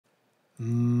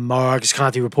Marcus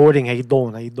Conte reporting. How you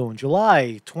doing? How you doing?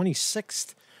 July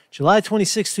 26th,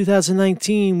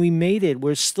 2019. We made it.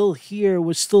 We're still here.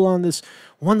 We're still on this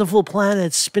wonderful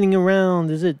planet spinning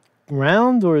around. Is it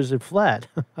round or is it flat?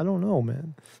 I don't know,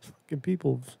 man. Fucking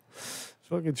people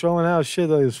fucking throwing out shit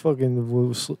like this fucking...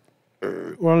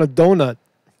 We're on a donut.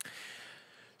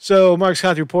 So, Marcus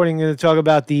Conte reporting, going to talk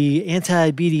about the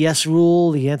anti-BDS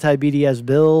rule, the anti-BDS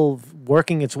bill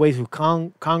working its way through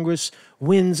Congress,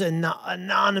 wins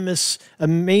anonymous,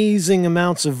 amazing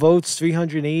amounts of votes,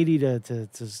 380 to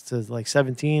like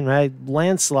 17, right?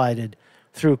 Landslided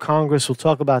through Congress. We'll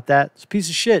talk about that. It's a piece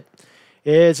of shit.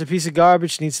 It's a piece of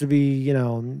garbage. Needs to be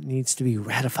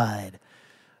ratified.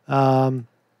 What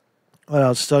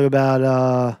else? Talk about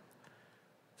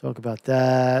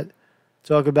that.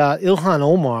 Talk about Ilhan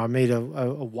Omar made a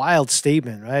wild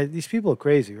statement, right? These people are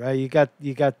crazy, right? You got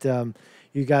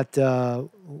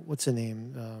what's her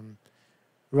name?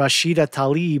 Rashida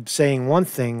Tlaib saying one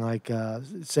thing, like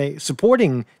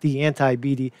supporting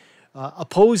the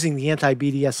opposing the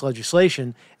anti-BDS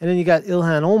legislation, and then you got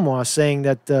Ilhan Omar saying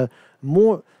that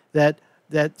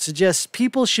that suggests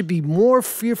people should be more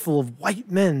fearful of white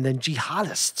men than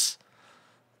jihadists.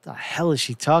 What the hell is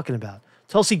she talking about?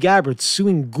 Tulsi Gabbard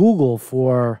suing Google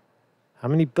for how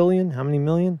many billion? How many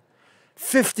million?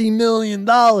 $50 million.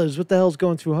 What the hell's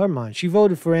going through her mind? She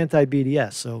voted for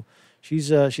anti-BDS, so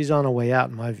she's on her way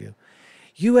out, in my view.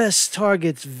 U.S.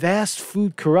 targets vast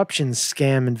food corruption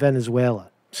scam in Venezuela.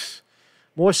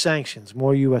 More sanctions,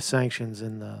 more U.S. sanctions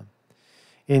in the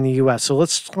U.S. So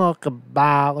let's start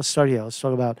here. Let's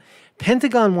talk about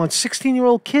Pentagon wants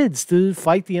 16-year-old kids to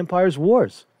fight the empire's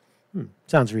wars.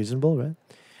 Sounds reasonable, right?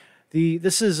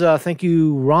 This is, thank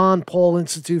you, Ron Paul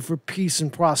Institute for Peace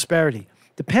and Prosperity.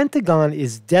 The Pentagon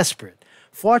is desperate.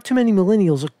 Far too many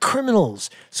millennials are criminals,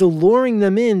 so luring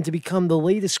them in to become the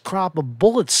latest crop of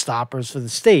bullet stoppers for the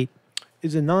state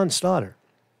is a non-starter.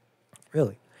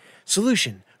 Really.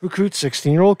 Solution, recruit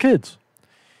 16-year-old kids.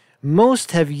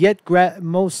 Most have yet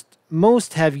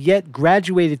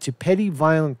graduated to petty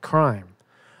violent crime,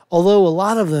 although a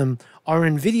lot of them are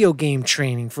in video game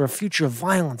training for a future of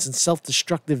violence and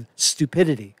self-destructive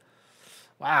stupidity.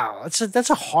 Wow,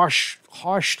 that's a harsh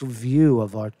view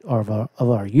of our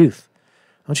youth.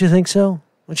 Don't you think so?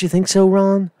 Don't you think so,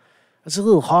 Ron? That's a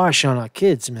little harsh on our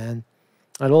kids, man.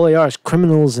 And all they are is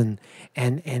criminals and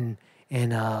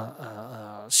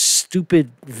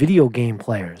stupid video game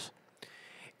players.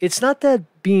 It's not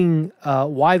being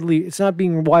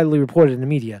widely reported in the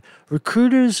media.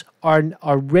 Recruiters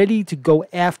are ready to go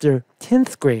after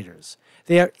 10th graders.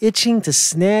 They are itching to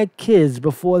snag kids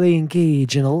before they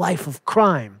engage in a life of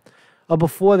crime or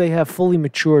before they have fully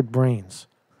matured brains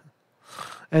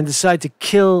and decide to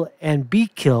kill and be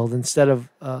killed instead of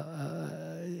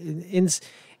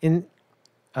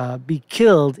be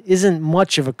killed isn't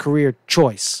much of a career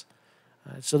choice.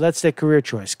 So that's their career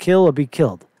choice, kill or be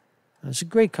killed. It's a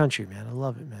great country, man. I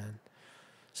love it, man.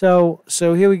 So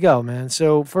here we go, man.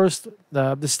 So first,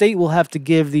 the state will have to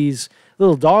give these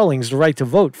little darlings the right to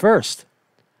vote first.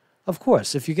 Of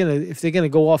course, if they're gonna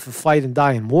go off and fight and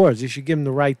die in wars, you should give them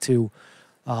the right to,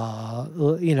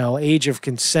 age of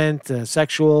consent,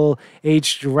 sexual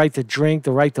age, the right to drink,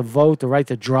 the right to vote, the right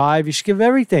to drive. You should give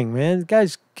everything, man.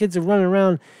 Kids are running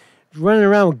around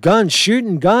with guns,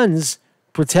 shooting guns,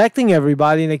 protecting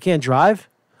everybody, and they can't drive.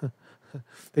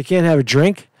 They can't have a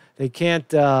drink. They can't,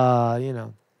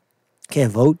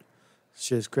 can't vote. It's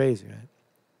just crazy, right?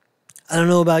 I don't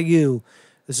know about you.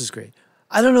 This is great.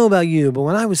 I don't know about you, but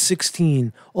when I was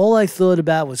 16, all I thought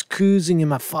about was cruising in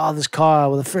my father's car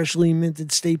with a freshly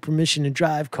minted state permission to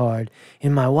drive card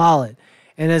in my wallet.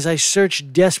 And as I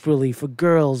searched desperately for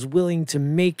girls willing to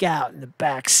make out in the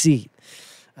back seat.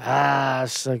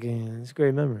 It's a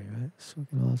great memory, right? It's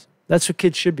fucking awesome. That's what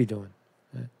kids should be doing.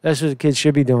 That's what kids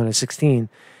should be doing at 16.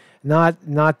 They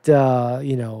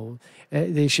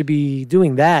should be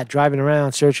doing that, driving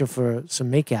around, searching for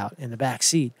some makeout in the back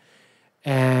seat.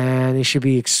 And they should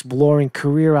be exploring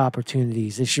career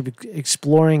opportunities. They should be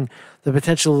exploring the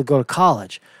potential to go to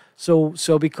college. So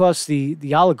because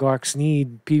the oligarchs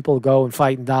need people to go and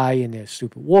fight and die in their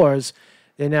stupid wars,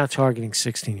 they're now targeting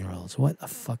 16-year-olds. What a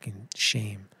fucking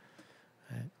shame.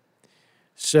 Right?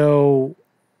 So...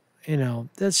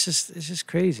 it's just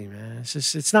crazy, man.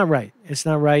 It's not right. It's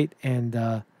not right.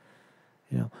 And,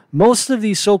 most of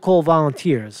these so-called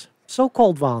volunteers,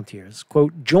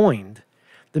 quote, joined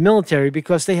the military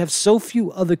because they have so few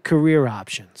other career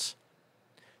options.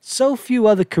 So few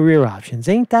other career options.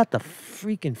 Ain't that the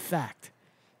freaking fact?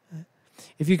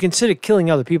 If you consider killing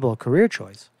other people a career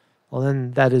choice, well,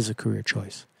 then that is a career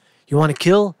choice. You want to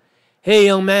kill? Hey,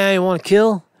 young man, you want to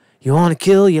kill? You want to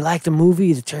kill? You like the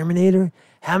movie, The Terminator?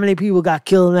 How many people got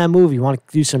killed in that movie? You want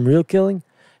to do some real killing?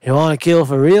 You want to kill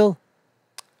for real?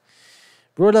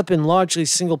 Brought up in largely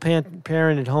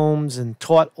single-parented homes and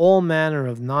taught all manner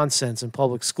of nonsense in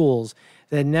public schools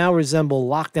that now resemble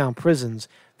lockdown prisons,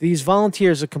 these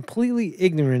volunteers are completely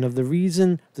ignorant of the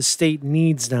reason the state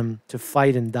needs them to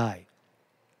fight and die.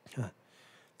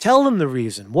 Tell them the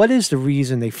reason. What is the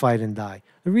reason they fight and die?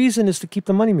 The reason is to keep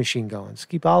the money machine going, to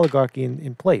keep oligarchy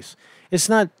in place. It's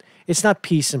not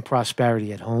peace and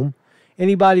prosperity at home.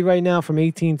 Anybody right now from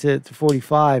 18 to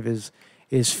 45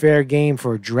 is fair game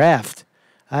for a draft.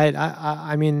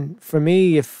 I mean, for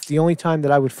me, if the only time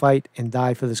that I would fight and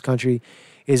die for this country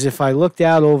is if I looked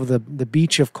out over the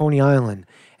beach of Coney Island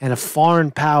and a foreign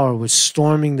power was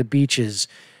storming the beaches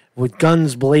with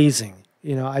guns blazing.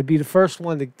 You know, I'd be the first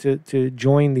one to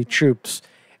join the troops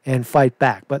and fight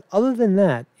back. But other than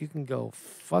that, you can go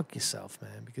fuck yourself,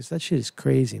 man, because that shit is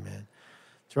crazy, man.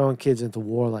 Throwing kids into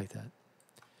war like that.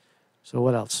 So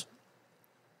what else?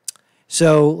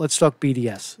 So let's talk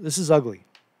BDS. This is ugly.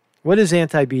 What is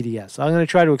anti-BDS? I'm going to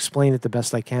try to explain it the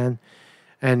best I can,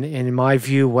 and in my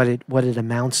view, what it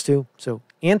amounts to. So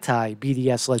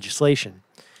anti-BDS legislation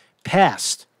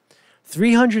passed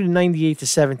 398 to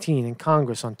 17 in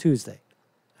Congress on Tuesday.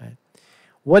 Right?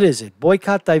 What is it?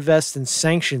 Boycott, divest, and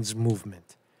sanctions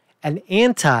movement. An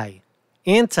anti-boycott,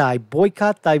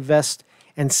 divest,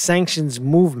 and sanctions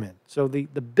movement. So the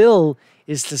bill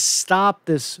is to stop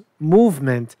this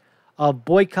movement of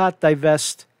boycott,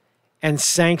 divest, and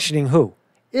sanctioning who?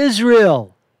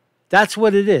 Israel. That's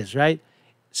what it is, right?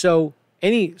 So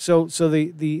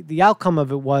the outcome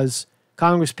of it was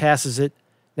Congress passes it.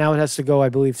 Now it has to go, I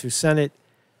believe, through Senate,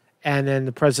 and then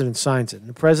the president signs it. And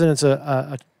the president's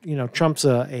Trump's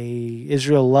a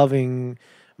Israel-loving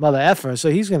mother effer,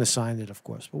 so he's going to sign it, of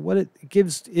course. But what it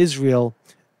gives Israel,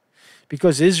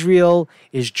 because Israel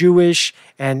is Jewish,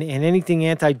 and anything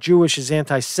anti-Jewish is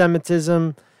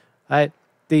anti-Semitism, right?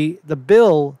 The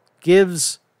bill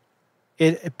gives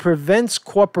it prevents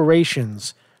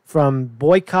corporations from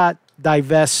boycott,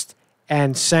 divest,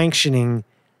 and sanctioning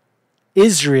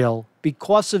Israel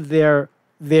because of their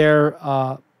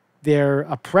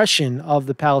oppression of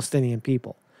the Palestinian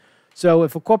people. So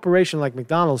if a corporation like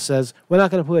McDonald's says, we're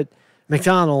not going to put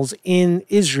McDonald's in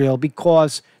Israel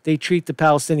because they treat the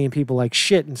Palestinian people like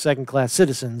shit and second-class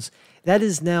citizens, that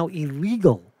is now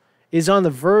illegal, is on the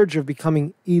verge of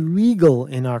becoming illegal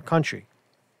in our country.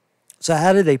 So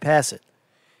how did they pass it?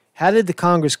 How did the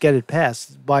Congress get it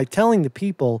passed? By telling the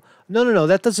people, no,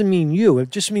 that doesn't mean you.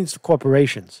 It just means the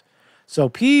corporations. So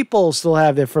people still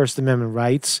have their First Amendment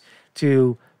rights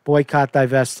to boycott,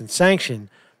 divest, and sanction.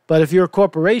 But if you're a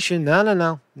corporation,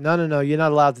 no, you're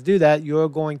not allowed to do that. You're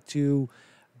going to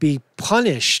be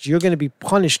punished. You're going to be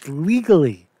punished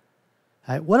legally.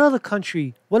 Right? What other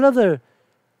country, what other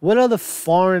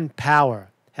foreign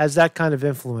power has that kind of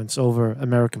influence over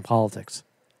American politics?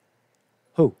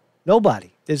 Who?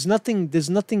 Nobody. There's nothing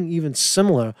even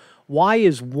similar. Why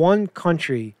is one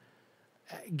country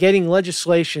getting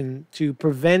legislation to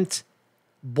prevent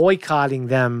boycotting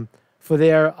them for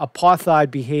their apartheid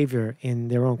behavior in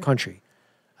their own country,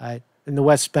 right? In the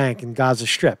West Bank and Gaza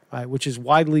Strip, right? Which is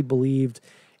widely believed,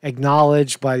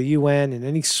 acknowledged by the UN, and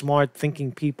any smart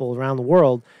thinking people around the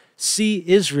world see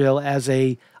Israel as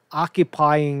a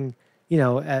occupying,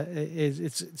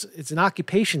 it's an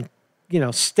occupation,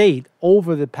 state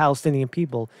over the Palestinian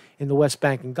people in the West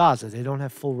Bank and Gaza. They don't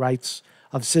have full rights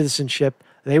of citizenship.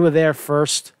 They were there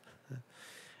first.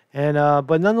 And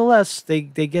but nonetheless, they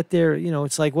get there.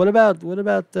 It's like, what are we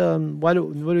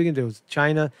gonna do?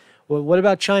 China? Well, what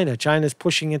about China? China's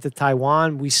pushing into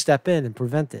Taiwan. We step in and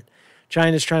prevent it.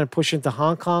 China's trying to push into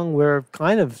Hong Kong. We're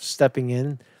kind of stepping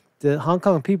in. The Hong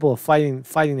Kong people are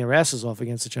fighting their asses off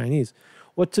against the Chinese.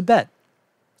 Or Tibet.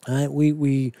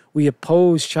 We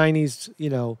oppose Chinese.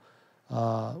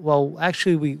 Well,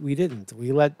 actually, we didn't.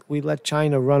 We let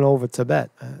China run over Tibet.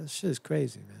 This shit is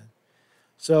crazy, man.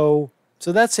 So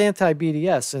that's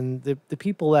anti-BDS, and the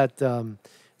people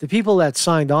that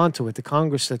signed on to it, the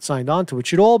Congress that signed on to it,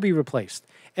 should all be replaced.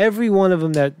 Every one of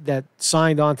them that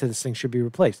signed on to this thing should be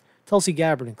replaced, Tulsi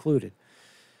Gabbard included.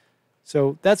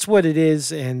 So that's what it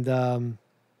is, and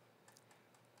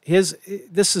this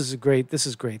is great.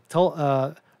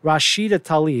 Rashida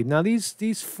Tlaib. Now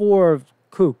these four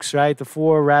kooks, right? The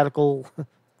four radical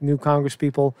new Congress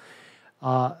people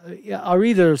are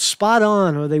either spot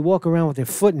on or they walk around with their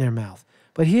foot in their mouth.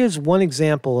 But here's one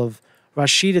example of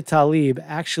Rashida Tlaib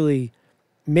actually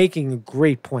making a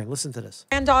great point. Listen to this.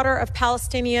 Granddaughter of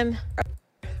Palestinian,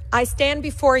 I stand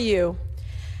before you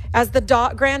as the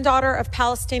granddaughter of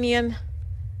Palestinian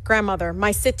grandmother,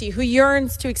 my city, who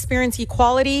yearns to experience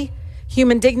equality,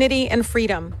 human dignity, and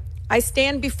freedom. I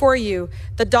stand before you,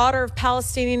 the daughter of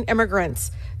Palestinian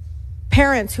immigrants,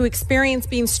 parents who experience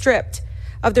being stripped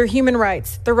of their human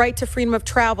rights, the right to freedom of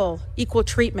travel, equal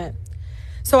treatment.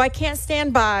 So I can't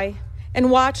stand by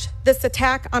and watch this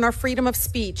attack on our freedom of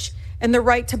speech and the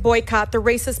right to boycott the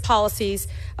racist policies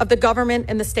of the government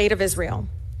and the state of Israel.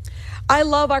 I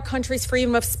love our country's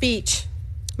freedom of speech,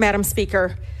 Madam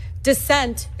Speaker.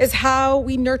 Dissent is how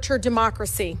we nurture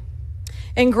democracy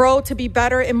and grow to be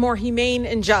better and more humane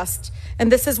and just.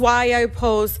 And this is why I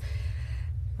oppose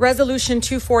Resolution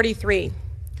 243.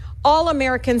 All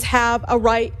Americans have a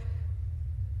right,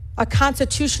 a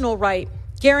constitutional right,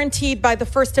 guaranteed by the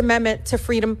First Amendment to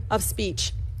freedom of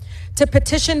speech, to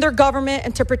petition their government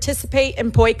and to participate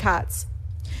in boycotts.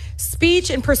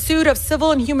 Speech in pursuit of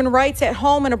civil and human rights at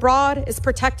home and abroad is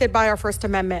protected by our First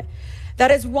Amendment. That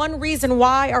is one reason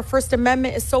why our First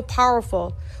Amendment is so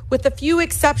powerful. With a few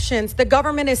exceptions, the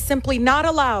government is simply not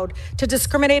allowed to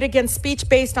discriminate against speech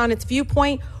based on its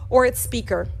viewpoint or its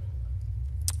speaker.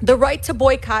 The right to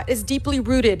boycott is deeply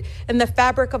rooted in the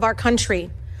fabric of our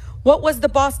country. What was the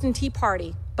Boston Tea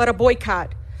Party but a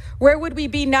boycott? Where would we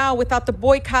be now without the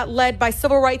boycott led by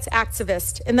civil rights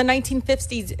activists in the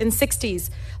 1950s and 60s,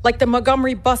 like the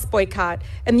Montgomery bus boycott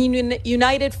and the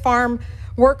United Farm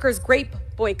Workers grape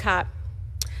boycott?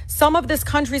 Some of this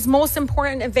country's most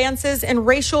important advances in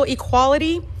racial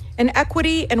equality and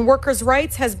equity and workers'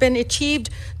 rights has been achieved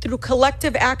through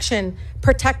collective action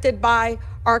protected by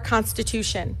our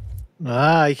Constitution.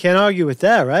 You can't argue with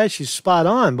that, right? She's spot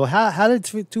on. But how did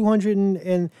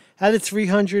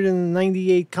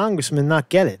 398 congressmen not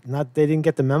get it? They didn't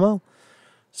get the memo?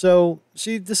 So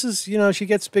she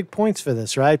gets big points for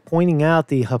this, right? Pointing out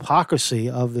the hypocrisy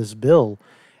of this bill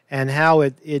and how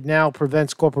it now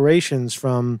prevents corporations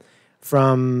from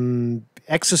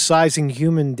exercising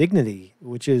human dignity,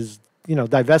 which is,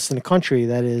 divesting a country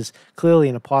that is clearly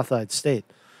an apartheid state.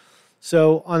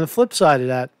 So on the flip side of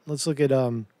that, let's look at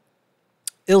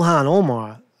Ilhan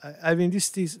Omar. I mean,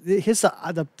 here's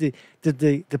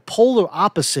the polar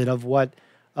opposite of what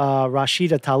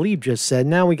Rashida Tlaib just said.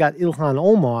 Now we got Ilhan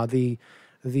Omar, the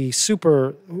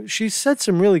super. She said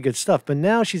some really good stuff, but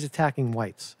now she's attacking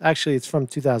whites. Actually, it's from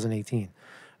 2018,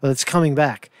 but it's coming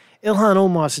back. Ilhan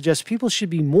Omar suggests people should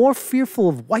be more fearful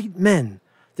of white men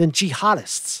than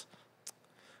jihadists.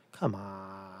 Come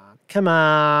on,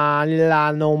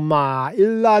 Ilhan Omar,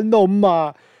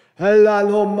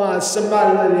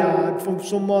 Somalia, from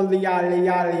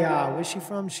Somalia. Where's she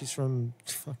from? She's from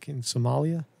fucking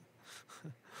Somalia.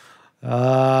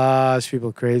 These people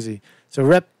are crazy. So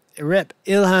Rep.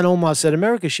 Ilhan Omar said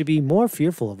America should be more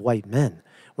fearful of white men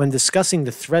when discussing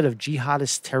the threat of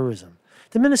jihadist terrorism.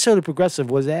 The Minnesota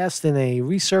Progressive was asked in a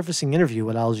resurfacing interview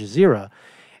with Al Jazeera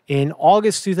in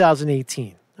August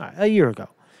 2018, a year ago,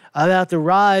 about the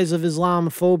rise of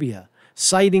Islamophobia,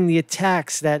 citing the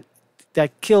attacks that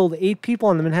killed 8 people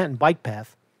on the Manhattan bike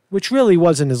path, which really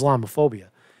wasn't Islamophobia,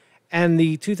 and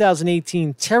the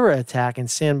 2018 terror attack in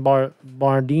San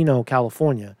Bernardino,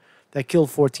 California, that killed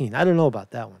 14. I don't know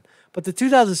about that one. But the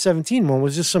 2017 one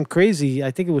was just some crazy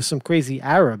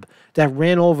Arab that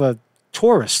ran over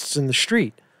tourists in the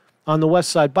street on the West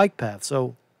Side bike path.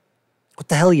 So what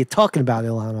the hell are you talking about,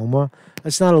 Ilhan Omar?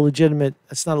 That's not a legitimate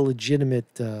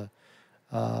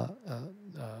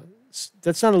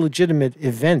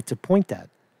event to point at.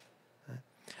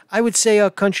 I would say our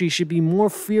country should be more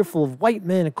fearful of white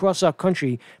men across our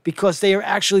country because they are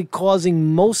actually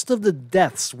causing most of the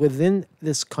deaths within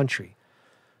this country.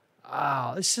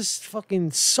 Wow, it's just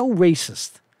fucking so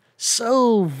racist.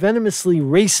 So venomously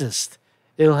racist,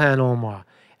 Ilhan Omar.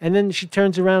 And then she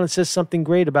turns around and says something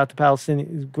great about the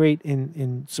Palestinian, great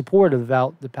in support of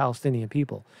the Palestinian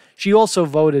people. She also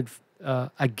voted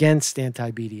against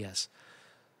anti-BDS.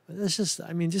 This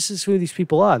is who these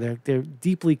people are. They're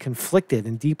deeply conflicted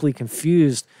and deeply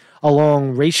confused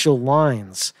along racial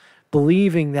lines,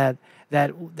 believing that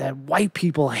white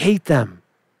people hate them.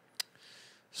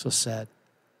 So sad.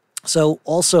 So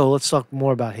also, let's talk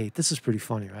more about hate. This is pretty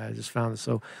funny, right? I just found this.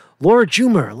 So Laura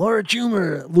Joomer Loomer.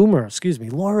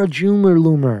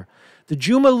 The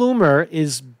Juma Loomer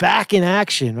is back in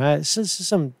action, right? This is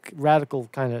some radical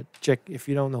kind of chick, if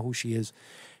you don't know who she is.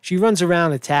 She runs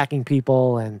around attacking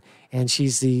people, and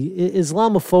she's the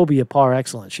Islamophobia par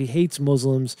excellence. She hates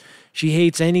Muslims. She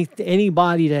hates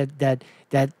anybody that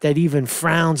even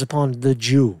frowns upon the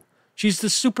Jew. She's the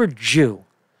super Jew.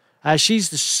 She's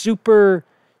the super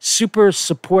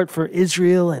support for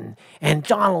Israel and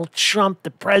Donald Trump,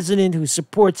 the president who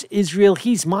supports Israel.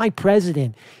 He's my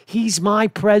president. He's my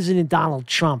president, Donald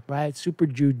Trump, right? Super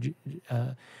Jew.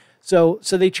 So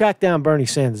they tracked down Bernie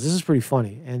Sanders. This is pretty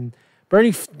funny. And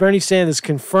Bernie Sanders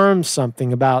confirms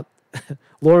something about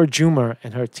Laura Joomer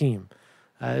and her team.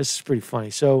 This is pretty funny.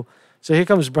 So here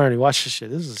comes Bernie. Watch this shit.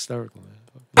 This is hysterical, man.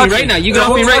 Right now, you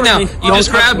got me right now. You just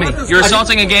grabbed me. You're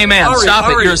assaulting a gay man. Stop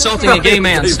it. You're assaulting a gay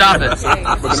man. Stop it.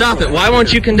 Stop it. Why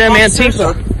won't you condemn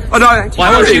Antifa?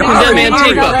 Why won't you condemn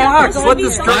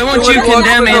Antifa? Why won't you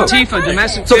condemn Antifa?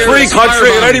 Domestic It's a free country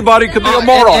and anybody can be a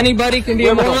moron. Anybody can be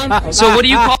a moron? So what do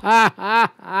you call...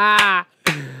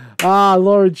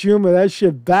 Laura Joomer, that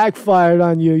shit backfired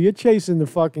on you. You're chasing the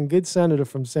fucking good senator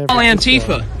from San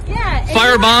Francisco. Antifa. Yeah.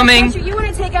 Firebombing. You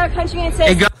want to take our country and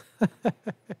say...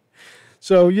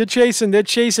 So they're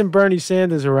chasing Bernie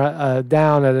Sanders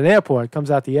down at an airport, comes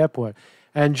out the airport.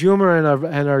 And Joomer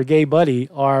and her gay buddy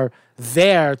are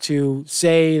there to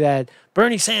say that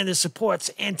Bernie Sanders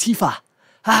supports Antifa.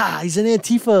 He's an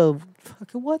Antifa.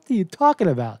 Fucking what are you talking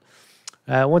about?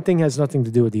 One thing has nothing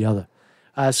to do with the other.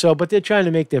 But they're trying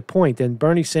to make their point, and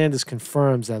Bernie Sanders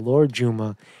confirms that Laura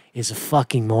Joomer is a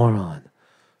fucking moron.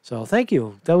 So thank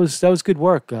you. That was good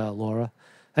work, Laura.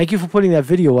 Thank you for putting that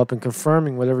video up and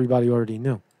confirming what everybody already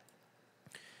knew.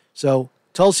 So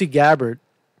Tulsi Gabbard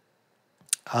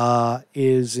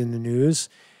is in the news.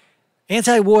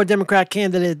 Anti-war Democrat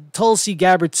candidate Tulsi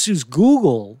Gabbard sues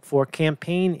Google for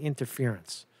campaign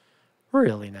interference.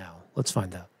 Really now? Let's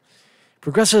find out.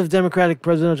 Progressive Democratic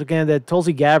presidential candidate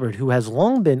Tulsi Gabbard, who has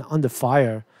long been under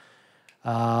fire,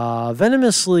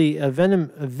 vehemently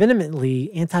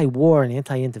anti-war and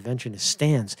anti-interventionist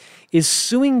stance, is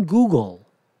suing Google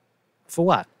for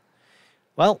what?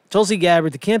 Well, Tulsi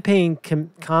Gabbard, the campaign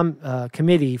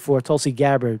committee for Tulsi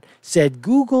Gabbard said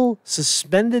Google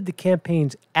suspended the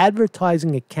campaign's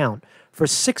advertising account for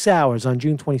 6 hours on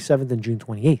June 27th and June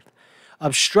 28th,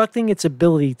 obstructing its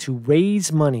ability to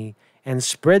raise money and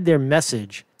spread their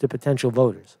message to potential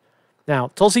voters.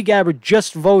 Now, Tulsi Gabbard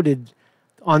just voted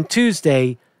on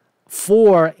Tuesday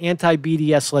for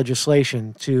anti-BDS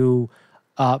legislation to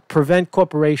prevent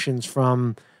corporations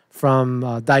from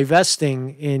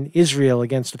divesting in Israel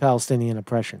against the Palestinian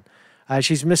oppression.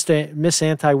 She's Miss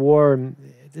Anti-War. And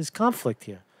there's conflict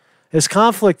here. There's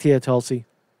conflict here, Tulsi.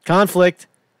 Conflict.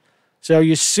 So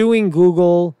you're suing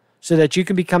Google so that you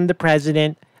can become the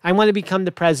president. I want to become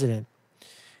the president.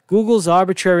 Google's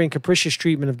arbitrary and capricious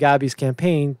treatment of Gabi's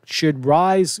campaign should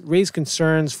raise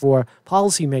concerns for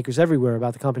policymakers everywhere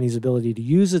about the company's ability to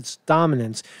use its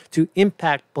dominance to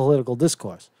impact political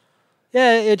discourse.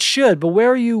 Yeah, it should, but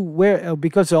where are you?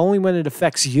 Because only when it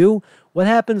affects you. What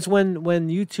happens when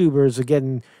YouTubers are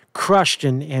getting crushed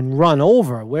and run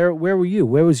over? Where were you?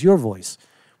 Where was your voice?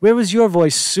 Where was your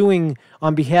voice suing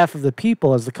on behalf of the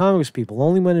people as the Congress people?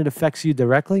 Only when it affects you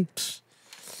directly? Psst.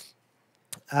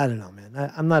 I don't know,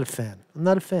 man. I'm not a fan. I'm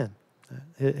not a fan.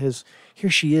 Here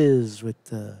she is with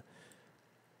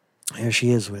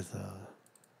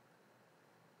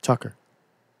Tucker.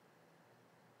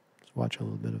 Let's watch a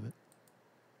little bit of it.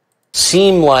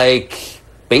 Seem like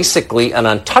basically an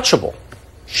untouchable.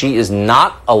 She is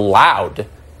not allowed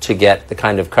to get the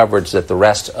kind of coverage that the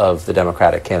rest of the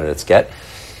Democratic candidates get.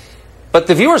 But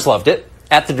the viewers loved it.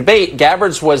 At the debate,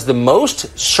 Gabbard's was the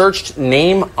most searched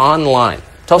name online.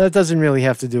 That doesn't really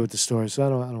have to do with the story, so I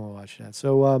don't want to watch that.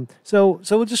 So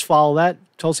we'll just follow that.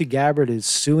 Tulsi Gabbard is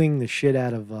suing the shit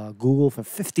out of Google for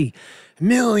 $50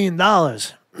 million.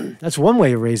 That's one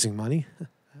way of raising money.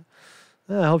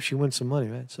 I hope she wins some money,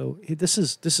 man. So this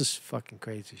is fucking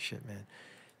crazy shit, man.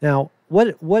 Now,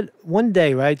 what one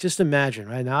day, right? Just imagine,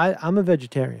 right? Now I'm a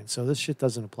vegetarian, so this shit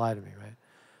doesn't apply to me, right?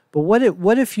 But what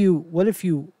if you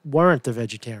weren't a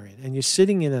vegetarian and you're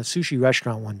sitting in a sushi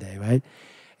restaurant one day, right?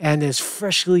 And there's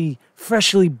freshly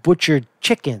butchered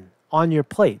chicken on your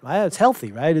plate, right? It's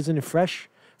healthy, right? Isn't it fresh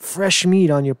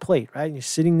meat on your plate, right? And you're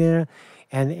sitting there,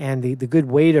 and the good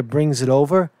waiter brings it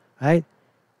over, right?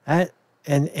 And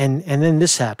then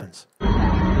this happens.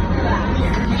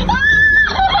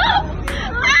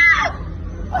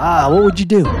 What would you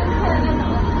do?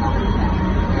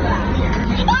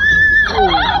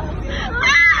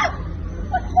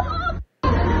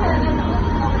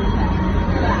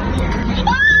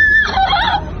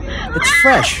 It's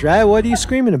fresh, right? What are you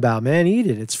screaming about, man? Eat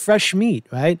it. It's fresh meat,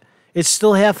 right? It's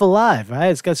still half alive, right?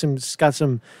 It's got some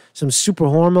super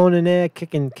hormone in there,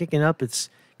 kicking up its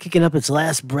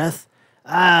last breath.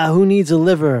 Who needs a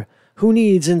liver? Who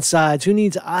needs insides? Who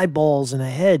needs eyeballs and a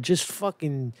head? Just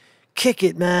fucking kick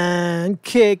it, man.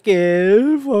 Kick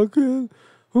it. Fucking.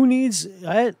 Who needs?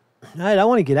 Right? I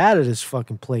want to get out of this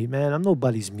fucking plate, man. I'm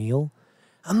nobody's meal.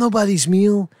 I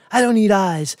don't need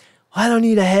eyes. I don't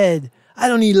need a head. I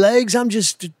don't need legs. I'm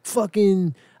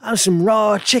some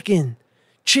raw chicken.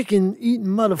 chicken eating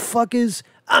motherfuckers.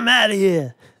 I'm out of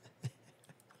here.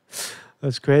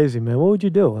 That's crazy, man. What would you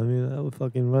do? I mean, I would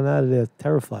fucking run out of there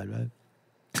terrified, right?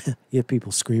 You hear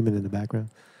people screaming in the background.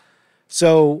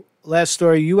 So, last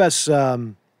story, U.S.,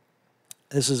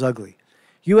 this is ugly.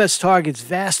 U.S. targets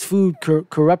vast food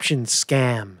corruption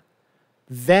scam.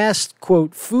 Vast,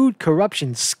 quote, food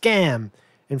corruption scam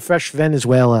in fresh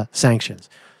Venezuela sanctions.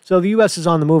 So the U.S. is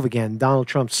on the move again. Donald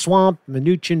Trump's swamp,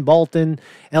 Mnuchin, Bolton,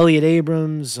 Elliott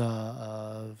Abrams,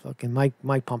 fucking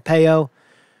Mike Pompeo.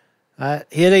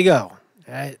 Here they go.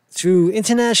 Through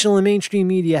international and mainstream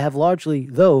media have largely,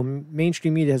 though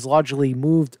mainstream media has largely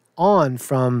moved on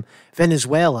from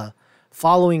Venezuela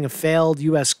following a failed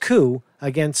U.S. coup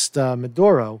against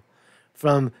Maduro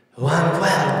from Juan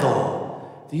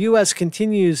Guaido. The U.S.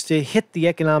 continues to hit the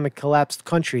economic collapsed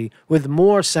country with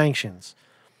more sanctions.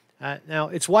 Now,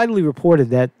 it's widely reported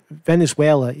that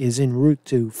Venezuela is en route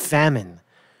to famine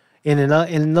in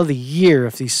another year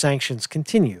if these sanctions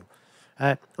continue.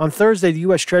 On Thursday, the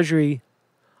U.S. Treasury,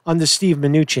 under Steve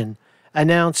Mnuchin,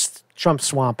 Trump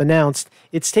swamp announced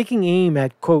it's taking aim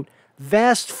at, quote,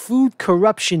 vast food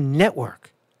corruption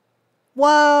network.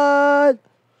 What?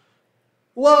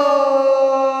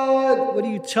 What are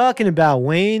you talking about,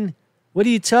 Wayne? What are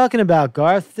you talking about,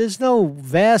 Garth? There's no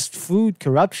vast food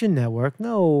corruption network.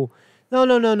 No.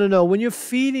 When you're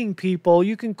feeding people,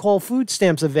 you can call food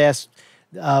stamps a vast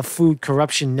food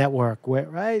corruption network,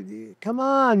 right? Come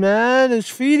on, man. It's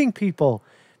feeding people.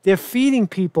 They're feeding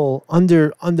people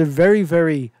under very,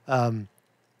 very,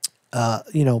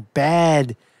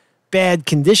 bad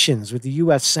conditions with the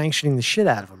U.S. sanctioning the shit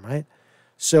out of them, right?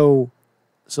 So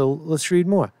let's read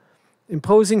more.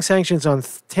 Imposing sanctions on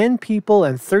 10 people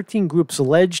and 13 groups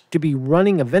alleged to be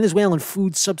running a Venezuelan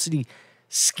food subsidy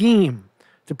scheme,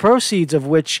 the proceeds of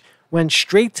which went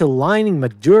straight to lining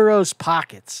Maduro's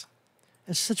pockets.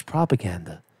 That's such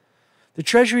propaganda. The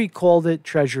Treasury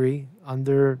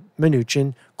under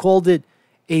Mnuchin, called it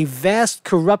a vast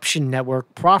corruption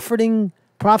network profiting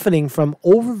from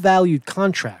overvalued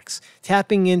contracts,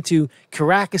 tapping into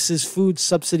Caracas's food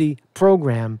subsidy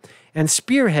program, and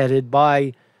spearheaded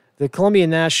by the Colombian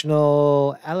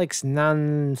national Alex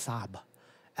Nansab.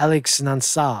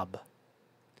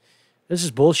 This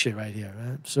is bullshit right here,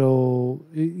 right? So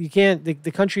you can't,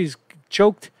 the country's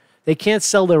choked. They can't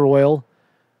sell their oil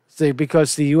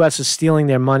because the U.S. is stealing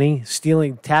their money,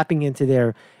 tapping into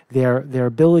their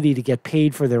ability to get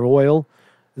paid for their oil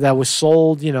that was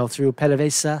sold, through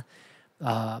PDVSA.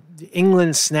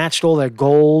 England snatched all their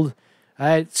gold.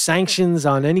 Right? Sanctions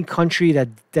on any country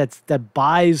that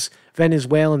buys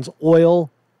Venezuelans oil,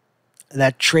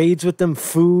 that trades with them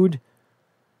food.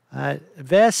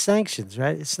 Vast sanctions,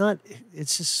 right?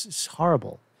 It's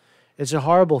horrible. It's a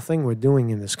horrible thing we're doing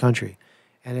in this country.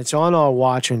 And it's on our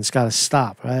watch and it's got to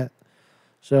stop, right?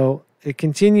 So it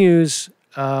continues,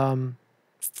 right?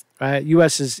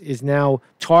 U.S. is now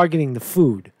targeting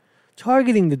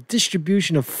the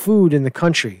distribution of food in the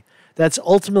country. That's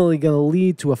ultimately going to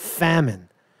lead to a famine.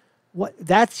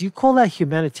 You call that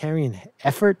humanitarian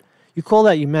effort? You call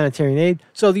that humanitarian aid?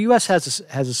 So the U.S. has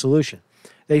a solution.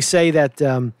 They say that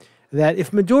that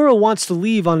if Maduro wants to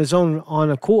leave on his own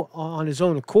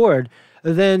accord,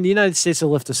 then the United States will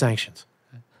lift the sanctions.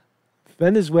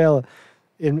 Venezuela.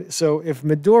 So if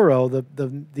Maduro,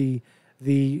 the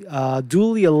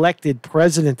duly elected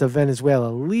president of Venezuela,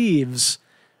 leaves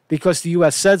because the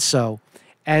U.S. said so,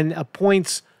 and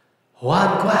appoints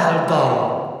Juan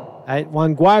Guaido, right?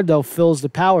 Juan Guaido fills the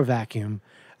power vacuum,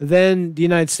 then the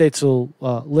United States will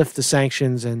lift the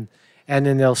sanctions and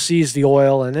then they'll seize the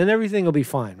oil, and then everything will be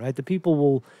fine, right? The people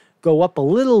will go up a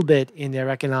little bit in their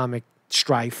economic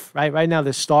strife, right? Right now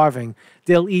they're starving.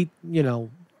 They'll eat,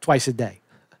 twice a day.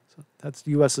 So that's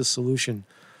the U.S.'s solution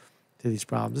to these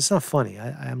problems. It's not funny.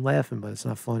 I'm laughing, but it's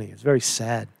not funny. It's very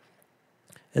sad.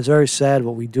 It's very sad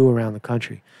what we do around the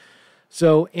country.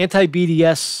 So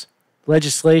anti-BDS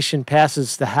legislation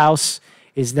passes the House,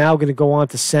 is now going to go on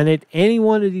to Senate. Any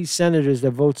one of these senators that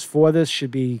votes for this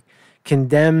should be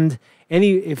condemned.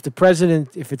 If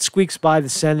it squeaks by the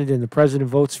Senate and the president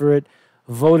votes for it,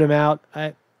 vote him out.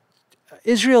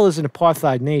 Israel is an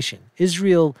apartheid nation.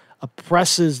 Israel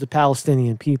oppresses the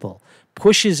Palestinian people,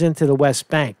 pushes into the West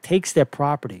Bank, takes their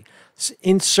property,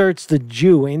 inserts the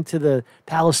Jew into the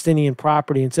Palestinian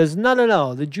property and says,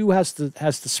 no, the Jew has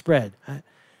to spread.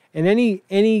 And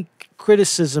any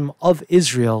criticism of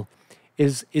Israel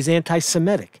is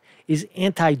anti-Semitic, is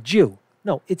anti-Jew.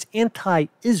 No, it's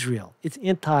anti-Israel. It's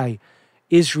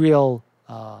anti-Israel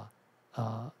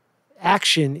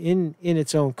action in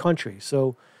its own country.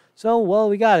 So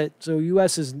we got it. So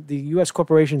the U.S.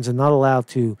 corporations are not allowed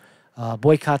to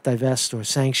boycott, divest, or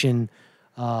sanction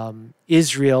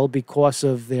Israel because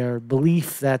of their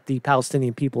belief that the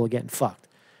Palestinian people are getting fucked.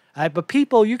 But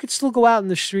people, you could still go out in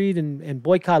the street and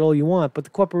boycott all you want, but the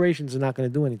corporations are not going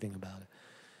to do anything about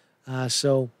it.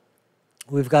 So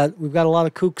we've got a lot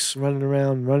of kooks running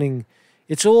around running.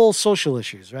 It's all social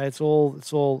issues, right? It's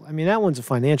all. I mean, that one's a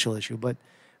financial issue, but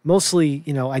mostly,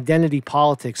 identity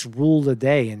politics rule the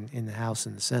day in the House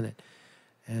and the Senate.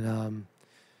 And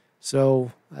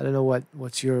so I don't know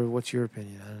what's your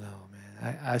opinion. I don't know,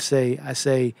 man. I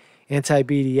say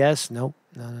anti-BDS. Nope.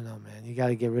 No, man. You got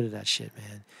to get rid of that shit,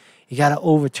 man. You got to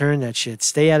overturn that shit.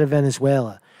 Stay out of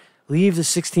Venezuela. Leave the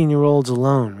 16-year-olds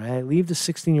alone, right? Leave the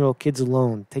 16-year-old kids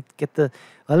alone. Let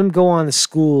them go on to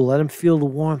school. Let them feel the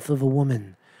warmth of a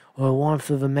woman or the warmth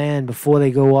of a man before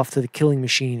they go off to the killing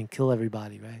machine and kill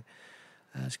everybody, right?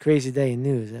 It's a crazy day in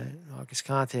news. Marcus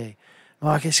Conte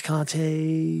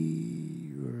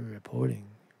reporting.